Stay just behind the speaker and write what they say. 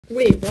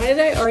Wait, why did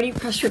I already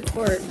press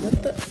record?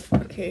 What the?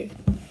 Okay.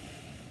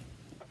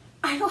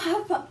 I don't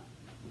have a...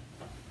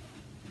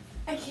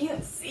 I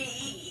can't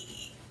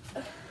see.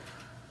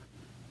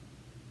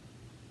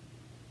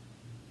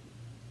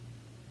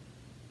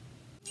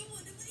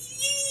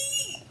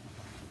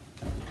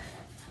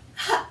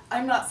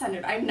 I'm not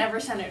centered. I'm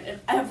never centered,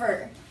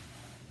 ever.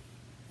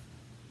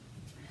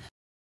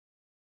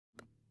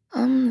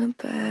 I'm the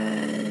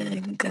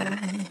bad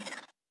guy.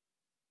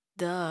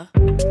 Duh.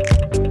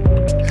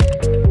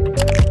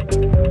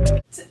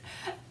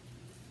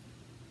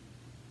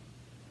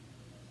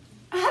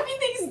 Happy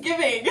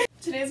Thanksgiving!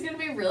 Today's gonna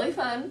be really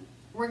fun.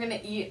 We're gonna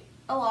eat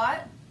a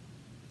lot,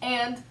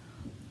 and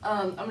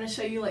I'm gonna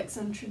show you like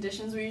some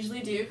traditions we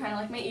usually do, kind of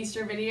like my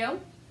Easter video.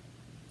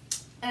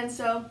 And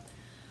so,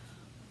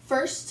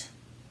 first,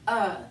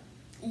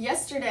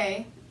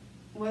 yesterday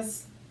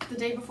was the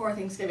day before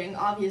Thanksgiving,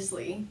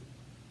 obviously,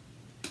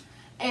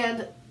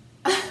 and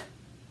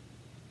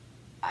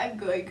I'm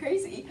going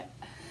crazy.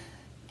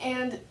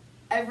 And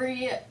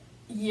every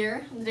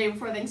year, the day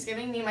before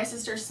Thanksgiving, me and my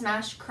sister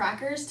smash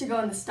crackers to go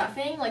in the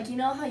stuffing. Like, you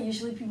know how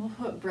usually people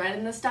put bread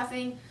in the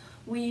stuffing?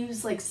 We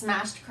use like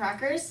smashed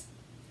crackers.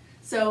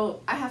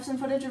 So I have some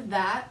footage of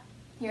that.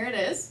 Here it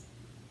is.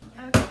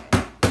 Okay.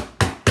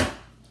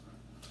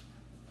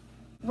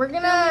 We're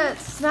gonna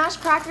smash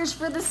crackers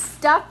for the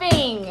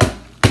stuffing.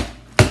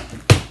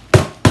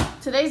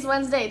 Today's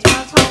Wednesday,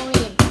 tomorrow's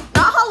Halloween.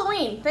 Not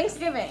Halloween,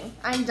 Thanksgiving.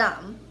 I'm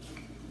dumb.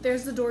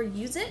 There's the door,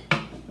 use it.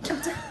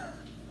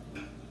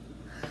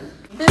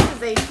 This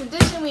is a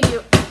tradition we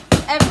do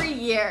every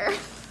year.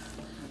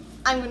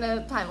 I'm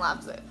gonna time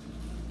lapse it.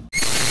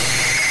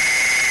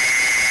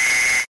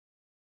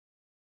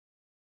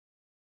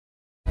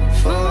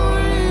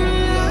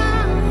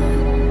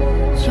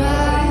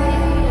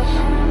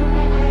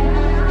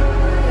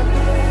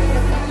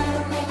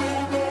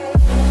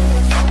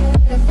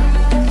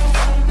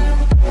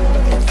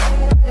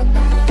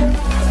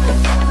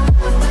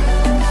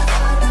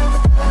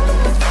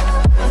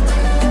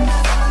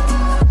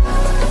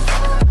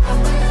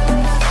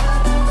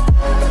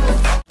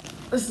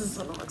 This is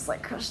what it looks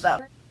like crushed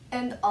up.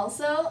 And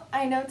also,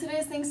 I know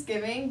today's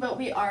Thanksgiving, but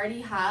we already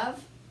have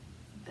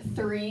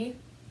 3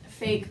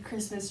 fake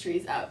Christmas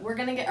trees out. We're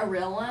gonna get a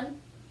real one, and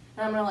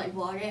I'm gonna like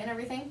vlog it and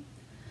everything.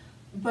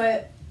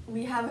 But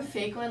we have a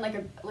fake one, like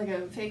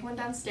a fake one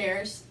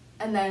downstairs,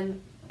 and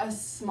then a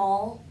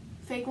small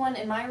fake one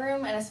in my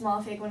room, and a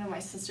small fake one in my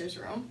sister's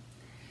room.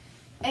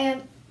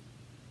 And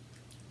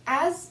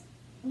as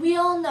we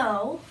all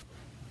know,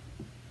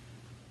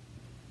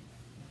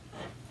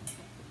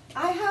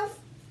 I have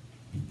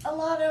a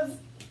lot of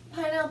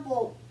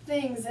pineapple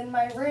things in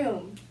my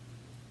room.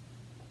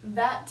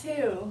 That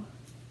too.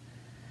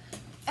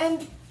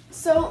 And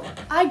so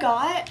I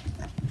got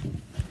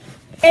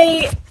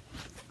a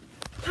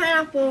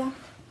pineapple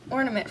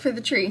ornament for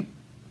the tree.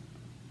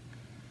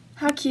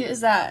 How cute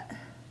is that?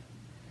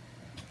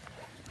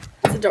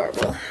 It's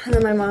adorable. And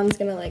then my mom's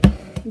gonna like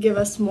give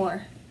us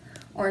more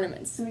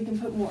ornaments so we can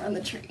put more on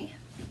the tree.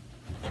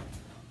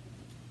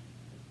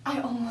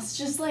 I almost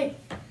just like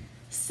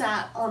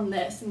sat on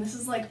this, and this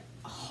is like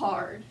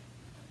hard.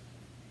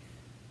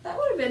 That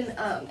would have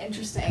been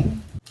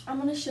interesting. I'm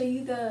gonna show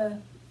you the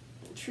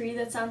tree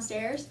that's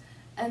downstairs,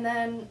 and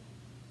then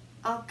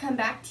I'll come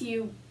back to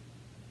you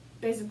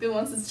basically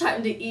once it's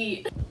time to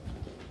eat.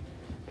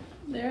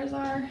 There's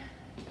our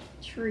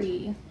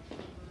tree.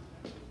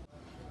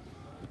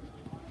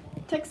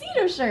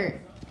 Tuxedo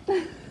shirt.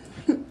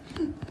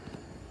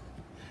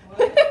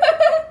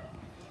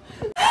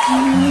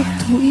 Love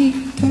to eat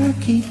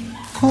turkey,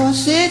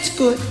 'cause it's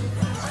good.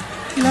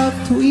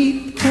 Love to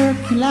eat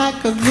turkey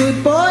like a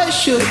good boy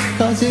should,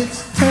 'cause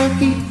it's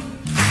turkey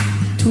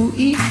to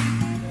eat.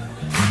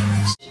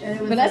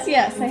 Vanessa,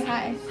 say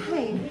hi.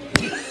 Hi.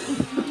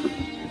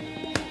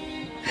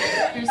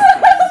 There's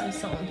some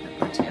salt and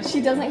pepper too.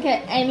 She doesn't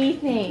get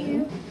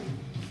anything.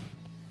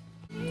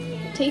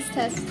 Taste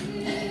test.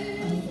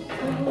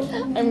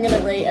 I'm gonna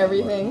rate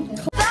everything.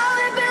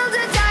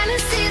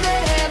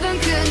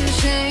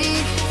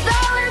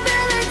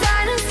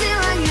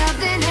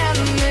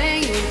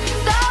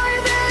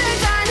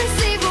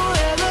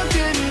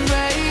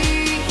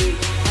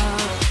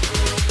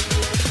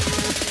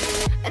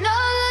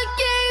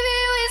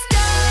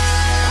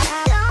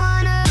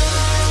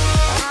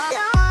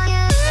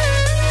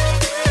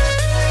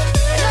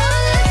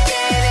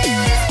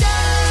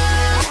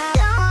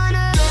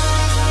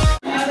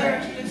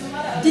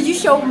 Did you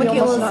show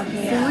Michaela's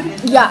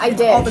food? Yeah, I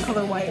did. All the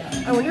color white.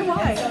 I wonder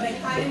why.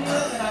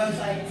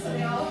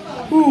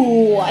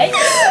 What?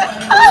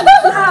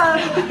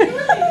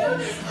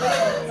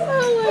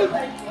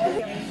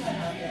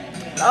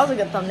 That was a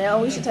good thumbnail.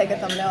 We should take a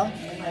thumbnail.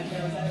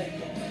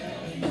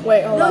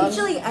 Wait, hold No, on.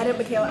 usually edit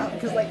Michaela out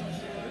because like.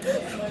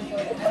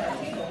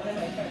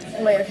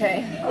 Wait,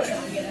 okay.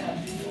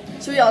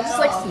 Should we all just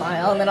like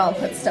smile and then I'll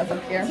put stuff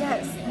up here?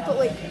 Yes, but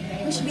like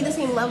we should be the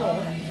same level.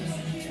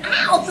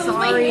 Ow!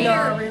 Sorry,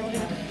 no, really.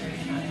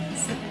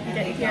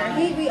 Get it here.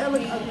 We look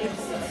ugly.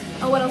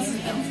 Oh, what else is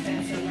new?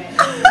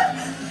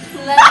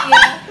 Love you.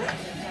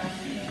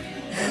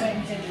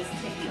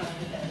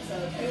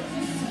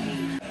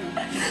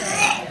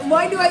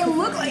 Why do I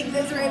look like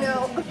this right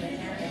now?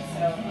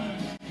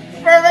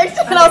 Perfect.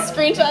 And I'll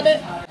screenshot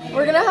it.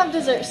 We're gonna have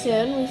dessert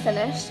soon. We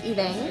finished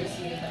eating.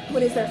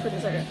 What is there for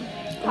dessert?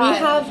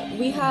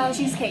 We have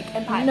Cheesecake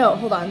and pie. No,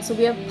 hold on. So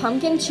we have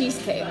pumpkin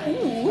cheesecake.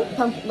 Ooh.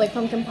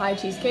 Pumpkin pie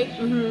cheesecake.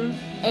 Mm-hmm.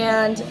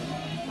 And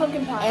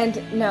Pumpkin pie.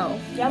 and no.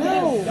 Yeah, we do.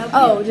 Yeah, we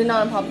Oh, do. did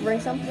not Papa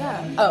bring some?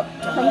 Yeah. Oh,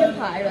 pumpkin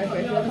pie right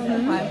here.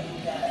 Pumpkin pie.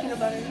 Peanut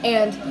butter.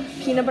 And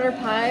peanut butter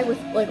pie with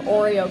like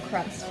Oreo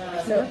crust.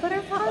 Peanut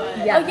butter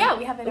pie? Yeah. Oh yeah,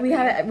 we have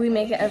it. We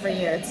make it every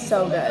year. It's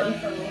so good.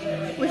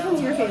 Which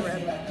one's your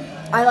favorite?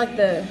 I like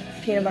the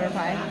peanut butter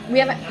pie.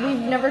 We've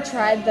never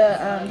tried the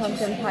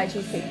pumpkin pie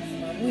cheesecake.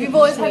 We've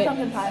always just had made-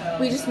 pumpkin pie.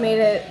 We just made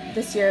it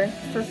this year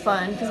for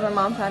fun because my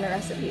mom found a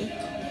recipe.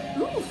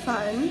 Ooh,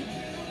 fun.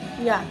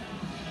 Yeah.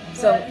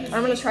 So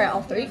I'm gonna try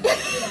all three.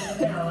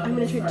 I'm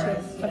gonna try 2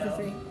 of the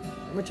 3.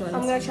 Which ones?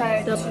 I'm gonna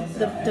try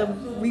The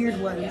weird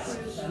ones.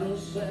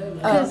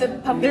 because the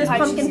pumpkin There's pie.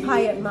 pumpkin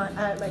pie at my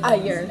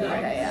Yours.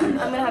 Okay, yeah. I'm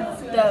gonna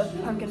have the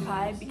pumpkin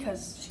pie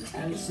because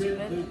cheesecake is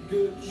stupid.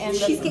 And the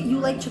cheesecake. You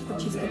like chocolate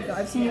cheesecake though.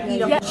 I've seen you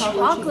eat a yeah, chocolate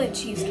chocolate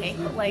cheesecake,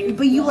 but like.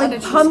 But you like other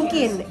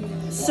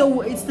pumpkin,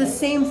 so it's the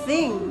same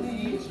thing.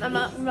 cheesecakes. I'm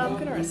not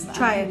gonna risk that.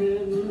 Try it.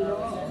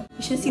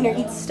 You should have seen her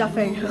eat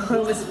stuffing. It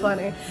was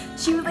funny.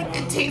 She was like,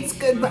 it tastes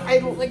good, but I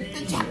don't like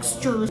the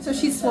texture. So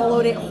she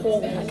swallowed it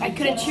whole. I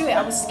couldn't chew it.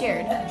 I was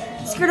scared.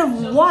 Scared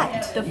of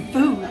what? The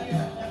food.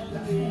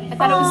 I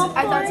thought it was.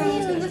 I thought something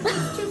was gonna. This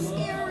is too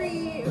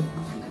scary.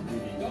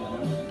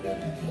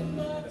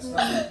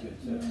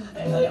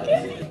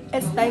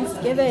 It's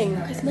Thanksgiving.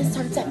 Christmas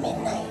starts at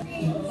midnight.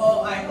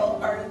 Oh, I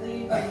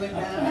wholeheartedly agree with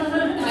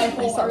that.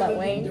 I saw that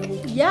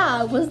wink.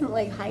 Yeah, it wasn't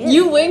like high.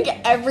 You wink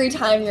every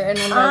time you're in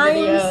one of my I'm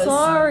videos.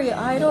 sorry.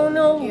 I don't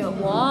know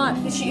why.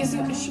 Is she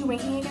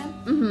winking again?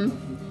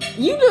 Mm-hmm.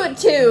 You do it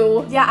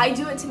too. Yeah, I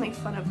do it to make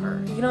fun of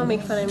her. You don't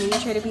make fun of me. You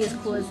try to be as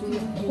cool as me.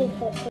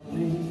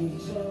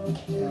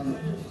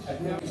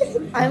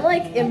 I'm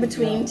like in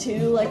between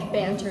two, like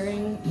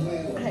bantering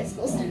high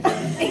school students.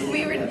 If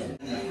we were.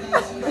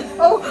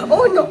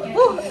 Oh no.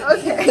 Oh,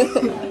 okay.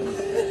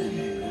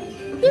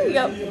 Here we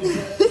go.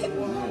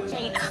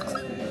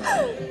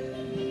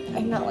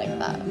 I'm not like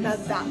that. Now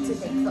that's a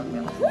big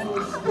thumbnail.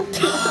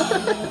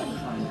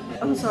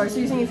 I'm sorry. So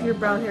you're saying if you're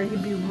brown hair,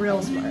 you'd be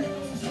real smart?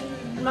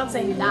 I'm not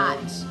saying that.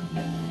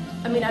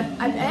 I mean,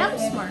 I am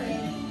smart.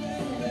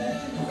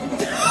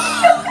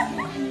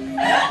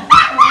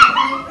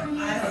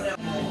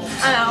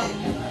 I know.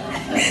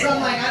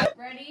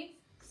 Ready,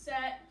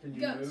 set,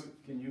 go.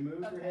 Can you move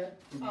your head?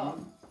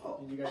 Can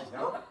you guys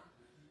help?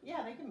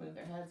 Yeah, they can move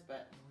their heads,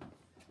 but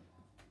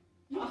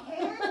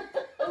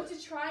Oh,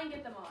 to try and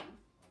get them on.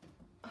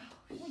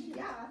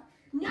 yeah.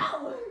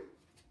 No.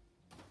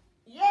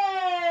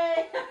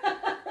 Yay!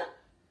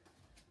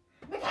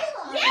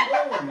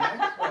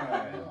 Michaela.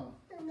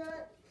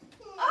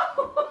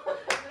 Oh,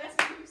 next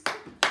one.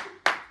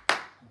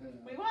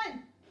 We won.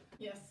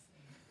 Yes.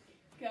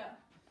 Go.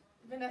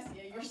 Vanessa,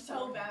 you're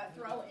so bad at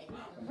throwing.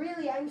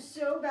 Really, I'm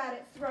so bad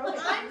at throwing.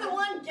 I'm the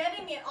one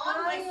getting it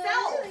on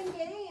myself.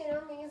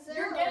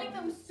 You're getting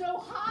them so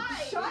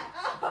high. Shut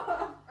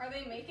up. Are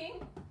they making?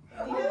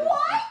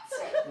 What?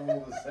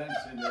 Full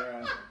ascension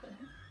there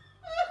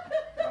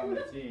on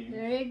the team.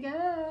 There you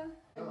go.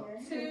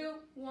 2,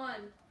 1.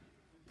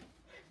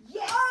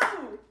 Yes.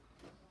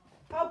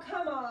 Oh,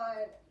 come on.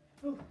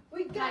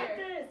 We got Higher.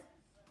 this.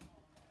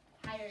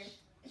 Higher.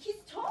 He's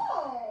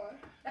tall.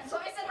 That's why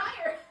I said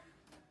higher.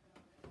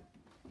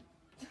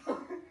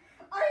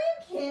 Are you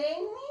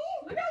kidding me?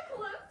 Look how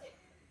close.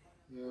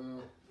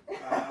 I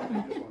don't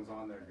think this one's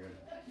on there good.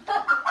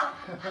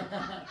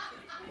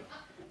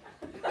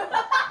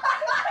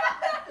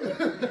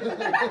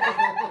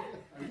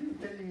 Are you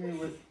kidding me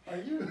with? Are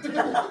you?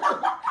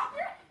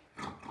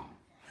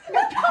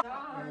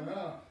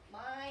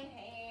 My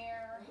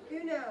hair.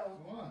 You know.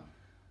 Come on.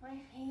 My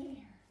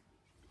hair.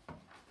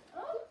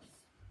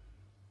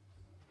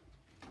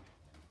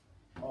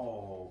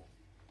 Oh.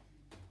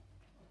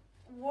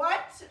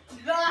 What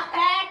the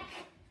heck?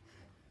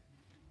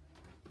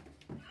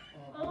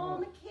 Oh,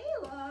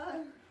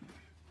 Michaela.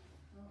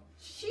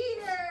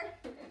 Cheater.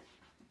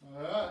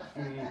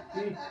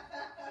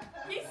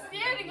 He's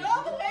standing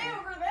all the way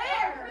over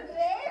there.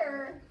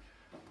 There.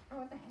 Oh,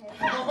 what the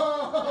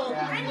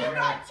heck? And you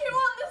got 2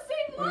 on the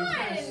same But he's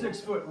got a line.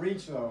 6-foot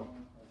reach though.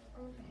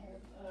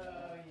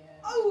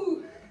 Oh.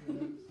 Oh.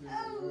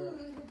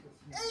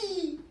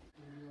 Hey.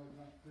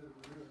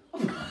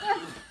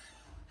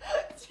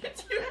 Did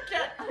you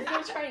get? I'm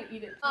gonna try and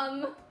eat it. I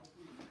am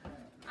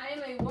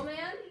a woman.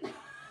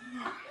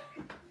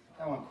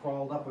 That one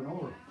crawled up and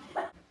over.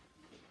 I'm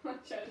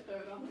trying to throw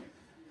it on there.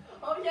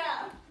 Oh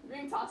yeah, we're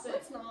gonna toss it.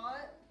 It's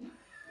not.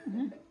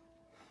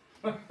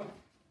 Lock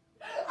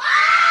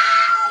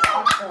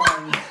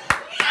horns.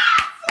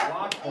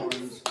 Lock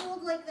horns.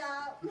 Schooled like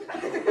that.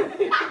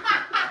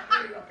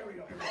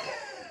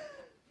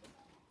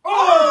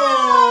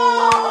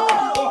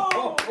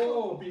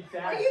 Oh! Beat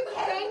that. Are you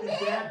kidding me?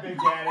 Beat that, Big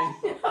Daddy.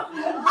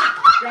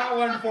 Got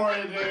one for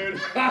you,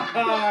 dude.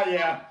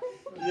 Yeah.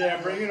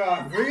 Yeah, bring it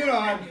on. Bring it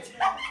on.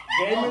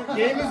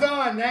 Game is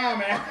on now,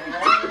 man.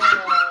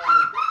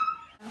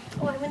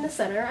 Oh, I'm in the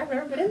center. I've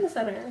never been in the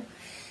center.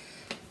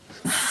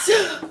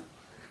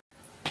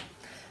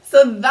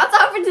 So that's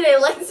all for today.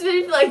 Like this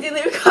video if you liked it.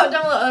 Leave a comment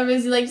down below other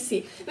videos you'd like to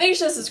see. Make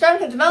sure to subscribe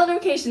and hit the bell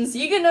notifications so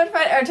you get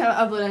notified every time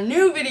I upload a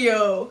new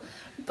video.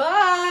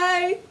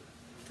 Bye!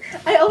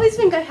 I always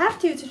think I have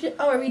to.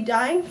 Oh, are we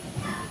dying?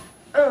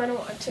 Oh, I don't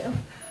want to.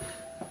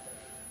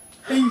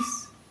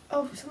 Peace.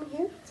 Oh, someone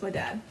here? It's my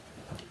dad.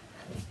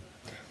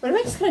 What am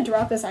I just gonna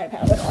drop this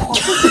iPad? Like,